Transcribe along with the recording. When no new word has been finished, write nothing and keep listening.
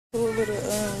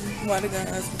little water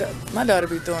guns. My daughter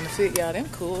be throwing the fit, y'all. Them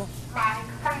cool.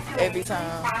 Every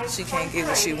time she can't get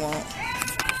what she want.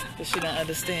 But she don't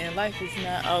understand life is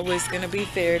not always gonna be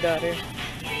fair, daughter.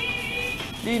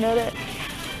 Do you know that?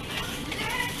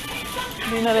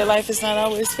 Do you know that life is not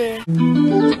always fair?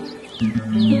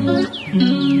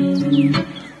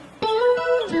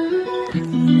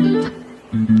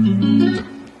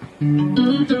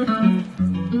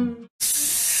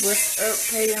 What's up,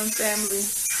 KM family?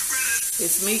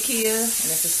 It's me, Kia, and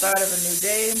it's the start of a new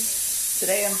day.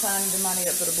 Today I'm signing Damani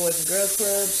up for the Boys and Girls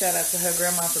Club. Shout out to her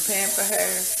grandma for paying for her.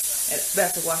 And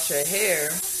about to wash her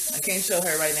hair. I can't show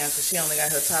her right now because she only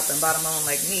got her top and bottom on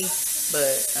like me.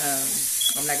 But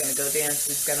I'm not going to go down.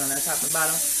 She just got on her top and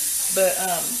bottom. But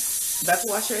about to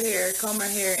wash her hair, comb her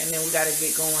hair, and then we got to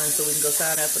get going so we can go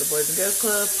sign up for the Boys and Girls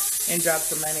Club and drop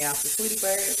some money off to Sweetie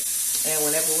Bird. And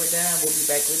whenever we're done, we'll be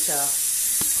back with y'all.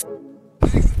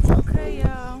 Okay,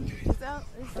 y'all.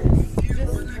 It's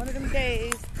just one of them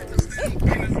days.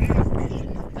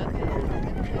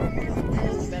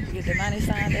 About to get the money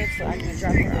signed up so I can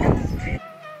drop her off.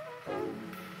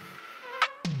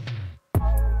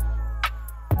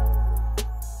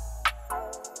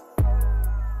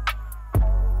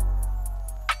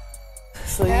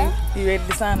 So you ready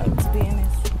to sign up to be in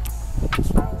this?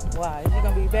 Why? Is you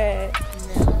gonna be bad?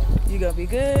 No. You gonna be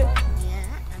good? Yeah,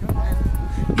 I don't know.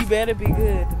 You better be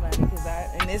good, Damani,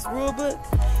 because in this rule book,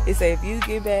 it say if you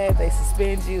get bad, they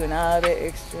suspend you and all that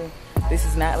extra. This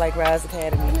is not like Rise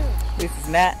Academy. This is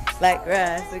not like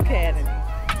Rise Academy.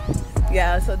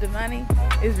 Yeah, so Damani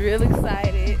is real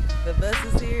excited. The bus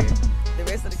is here. The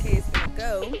rest of the kids gonna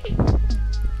go.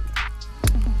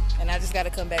 And I just gotta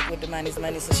come back with Damani's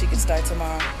money so she can start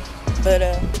tomorrow. But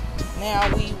now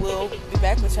we will be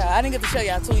back with y'all. I didn't get to show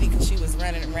y'all Tweety because she was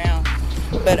running around.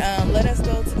 But let us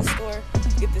go to the store,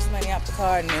 get this money out the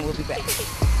car, and then we'll be back.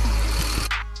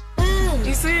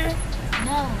 You see her?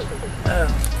 No. Oh.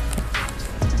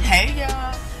 Hey,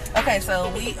 y'all. Okay, so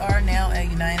we are now at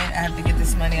United. I have to get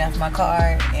this money off my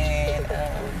car and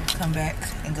come back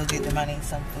and go get the money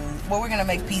some food. Well, we're going to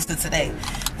make pizza today.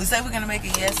 We said we're going to make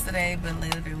it yesterday, but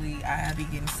literally I be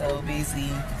getting so busy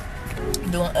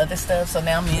doing other stuff. So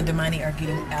now me and Damani are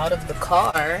getting out of the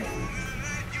car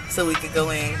so we could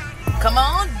go in. Come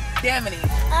on, Damani.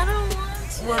 I don't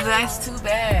want to. Well, that's too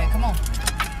bad. Come on.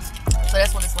 So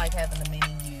that's what it's like having a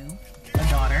mini you, a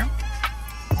daughter.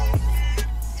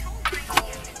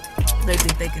 They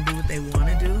think they can do what they want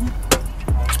to do,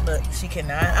 but she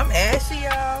cannot. I'm ashy,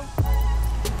 y'all.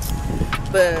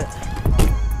 But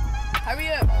hurry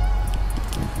up.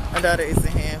 My daughter is a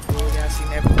handful, y'all. She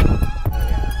never.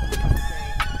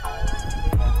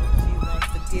 She wants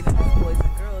to get in the Boys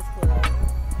and Girls Club,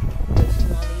 but she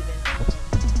won't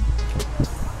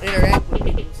even interact with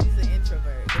people. She's an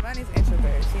introvert. Damani's an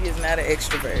introvert. She is not an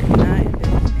extrovert. I am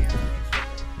definitely an extrovert.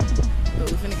 But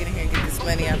we're finna get in here and get this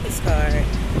money out this card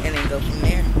and then go from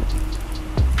there.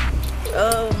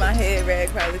 Oh, my head rag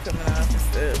probably coming off and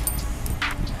stuff. I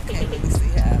can't really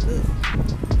see how I look.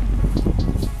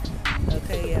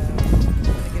 Okay, y'all. I'm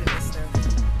gonna get in this stuff.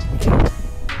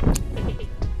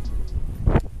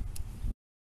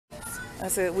 I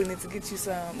said we need to get you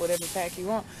some, whatever pack you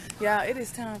want. Y'all, it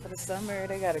is time for the summer.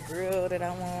 They got a grill that I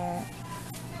want.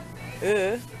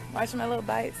 Marshmallow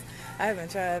bites. I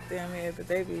haven't tried them yet, but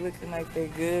they be looking like they're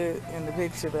good in the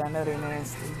picture, but I know they're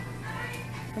nasty.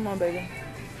 Come on, baby.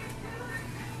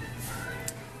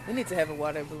 We need to have a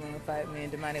water balloon fight, me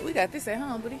and Damani. We got this at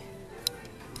home, buddy.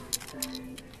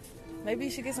 Maybe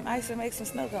you should get some ice and make some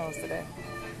snow cones today.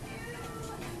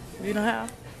 Do you know how?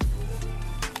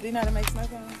 Do you know how to make snow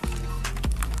cones?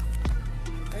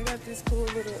 They got this cool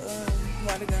little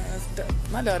water guns.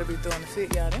 My daughter be throwing the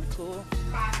fit, y'all. Them cool.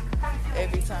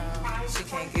 Every time she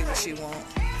can't get what she want.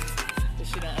 But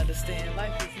she don't understand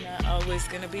life is not always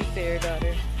gonna be fair,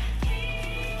 daughter.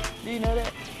 Do you know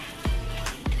that?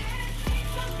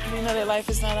 Do you know that life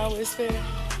is not always fair?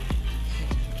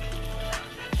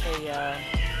 Hey, y'all.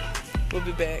 We'll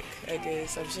be back, I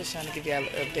guess. I was just trying to give y'all an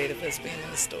update of us being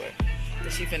in the store.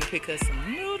 But she finna pick us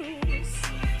some noodles.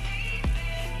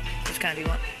 Which kind do you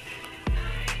want?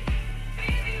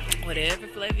 Whatever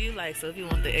flavor you like. So if you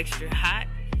want the extra hot,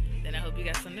 then I hope you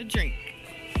got something to drink.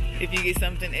 If you get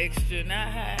something extra not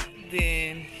hot,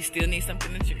 then you still need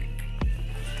something to drink.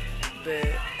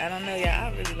 But I don't know, y'all.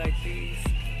 I really like these.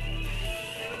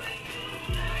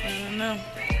 I don't know.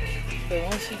 But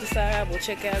once you decide, we'll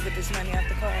check out, get this money out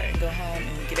the car, and go home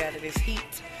and get out of this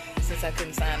heat, since I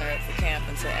couldn't sign her up for camp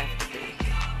until after 3.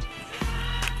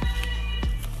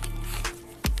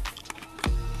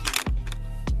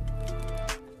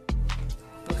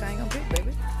 What kind you gonna pick,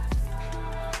 baby?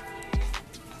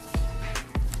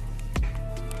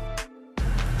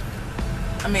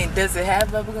 I mean, does it have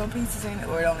bubblegum pieces in it,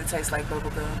 or it only tastes like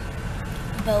bubblegum?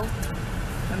 Both.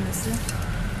 Let me see.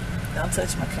 Don't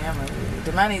touch my camera, really.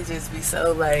 Damani just be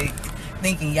so, like,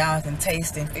 thinking y'all can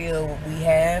taste and feel what we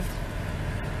have.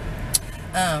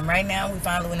 Right now, we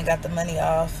finally went and got the money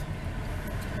off.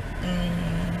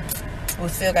 We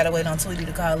still gotta wait on Tweety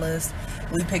to call us.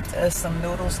 We picked us some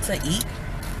noodles to eat.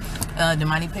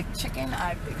 Damani picked chicken.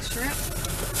 I picked shrimp.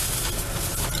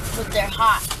 But they're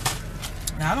hot.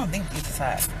 No, I don't think this is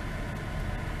hot.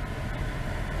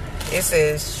 It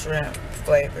says shrimp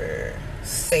flavor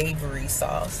savory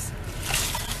sauce.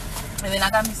 And then I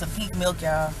got me some pink milk,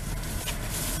 y'all.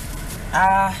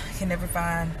 I can never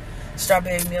find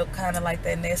strawberry milk kind of like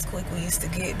that Nesquik we used to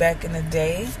get back in the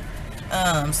day.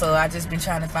 So I just been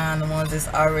trying to find the ones that's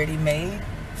already made,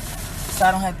 so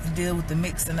I don't have to deal with the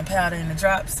mix and the powder and the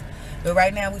drops. But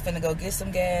right now we finna go get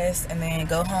some gas and then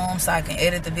go home so I can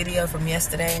edit the video from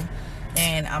yesterday,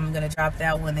 and I'm gonna drop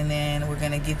that one, and then we're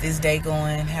gonna get this day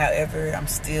going. However, I'm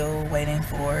still waiting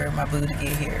for my boo to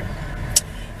get here.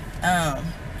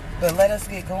 But let us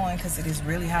get going because it is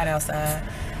really hot outside.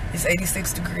 It's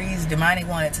 86 degrees. Damani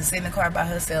wanted to sit in the car by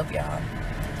herself, y'all.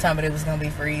 Talking about it was gonna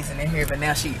be freezing in here, but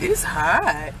now it's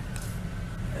hot.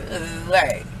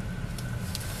 Like,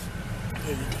 yeah,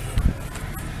 you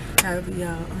did. However,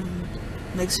 y'all,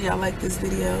 make sure y'all like this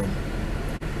video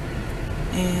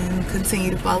and continue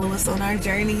to follow us on our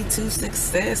journey to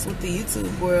success with the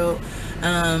YouTube world,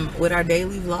 with our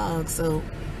daily vlogs. So,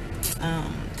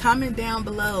 comment down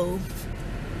below.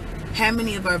 How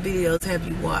many of our videos have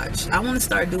you watched? I want to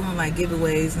start doing like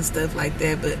giveaways and stuff like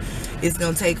that, but it's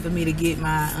gonna take for me to get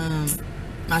my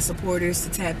my supporters to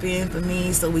tap in for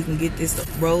me so we can get this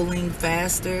rolling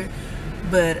faster.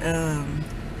 But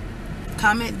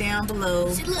comment down below.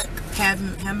 Look. How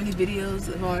many videos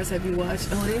of ours have you watched?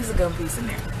 Oh, there's a gum piece in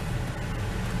there.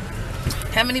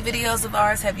 How many videos of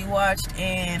ours have you watched?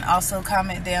 And also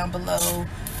comment down below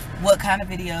what kind of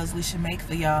videos we should make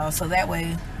for y'all, so that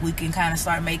way we can kind of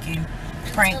start making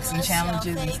pranks and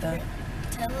challenges and stuff.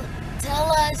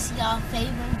 Tell us your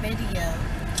favorite video.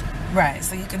 Right,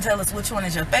 so you can tell us which one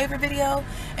is your favorite video,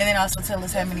 and then also tell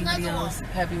us how many videos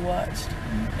have you watched.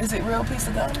 Is it real piece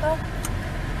of gum though?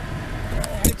 It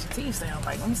hurt your teeth sound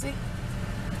like. Let me see.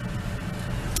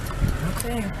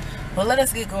 Okay, well, let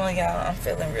us get going, y'all. I'm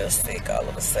feeling real sick all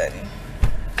of a sudden.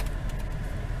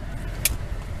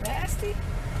 Nasty.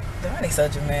 Damani's so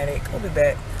dramatic. We'll be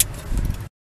back.